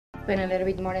spend a little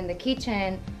bit more in the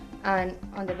kitchen and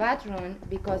on the bathroom,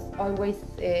 because always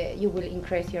you will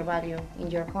increase your value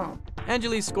in your home.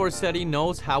 Angeli Scorsetti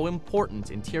knows how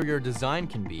important interior design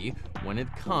can be when it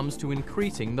comes to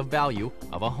increasing the value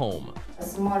of a home. A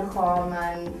small home,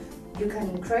 and you can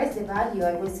increase the value,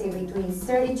 I would say, between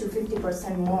 30 to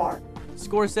 50% more.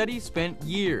 Scorsetti spent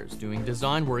years doing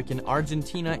design work in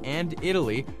Argentina and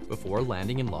Italy before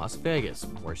landing in Las Vegas,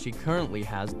 where she currently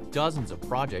has dozens of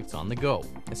projects on the go,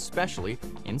 especially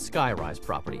in skyrise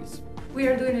properties. We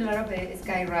are doing a lot of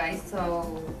skyrise,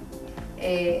 so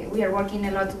we are working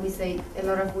a lot with a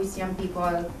lot of young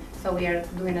people, so we are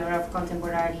doing a lot of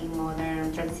contemporary,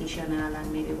 modern, transitional,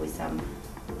 and maybe with some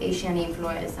Asian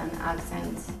influence and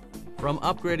accents. From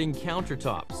upgrading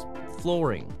countertops,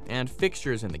 flooring, and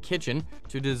fixtures in the kitchen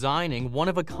to designing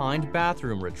one-of-a-kind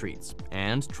bathroom retreats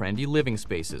and trendy living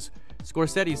spaces,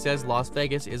 Scorsetti says Las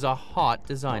Vegas is a hot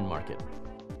design market.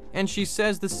 And she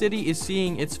says the city is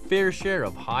seeing its fair share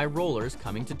of high rollers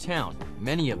coming to town,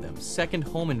 many of them second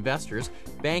home investors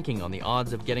banking on the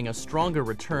odds of getting a stronger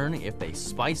return if they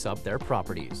spice up their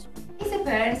properties. It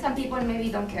depends. Some people maybe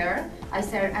don't care. I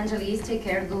said, Angelis, take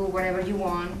care, do whatever you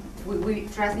want. We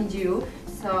trust in you.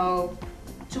 So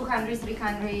 $200,000,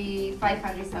 $300,000,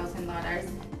 $500,000.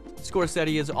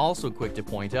 Scorsetti is also quick to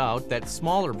point out that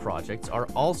smaller projects are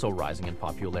also rising in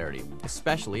popularity,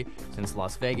 especially since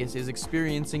Las Vegas is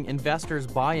experiencing investors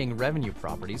buying revenue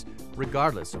properties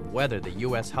regardless of whether the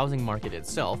U.S. housing market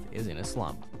itself is in a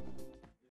slump.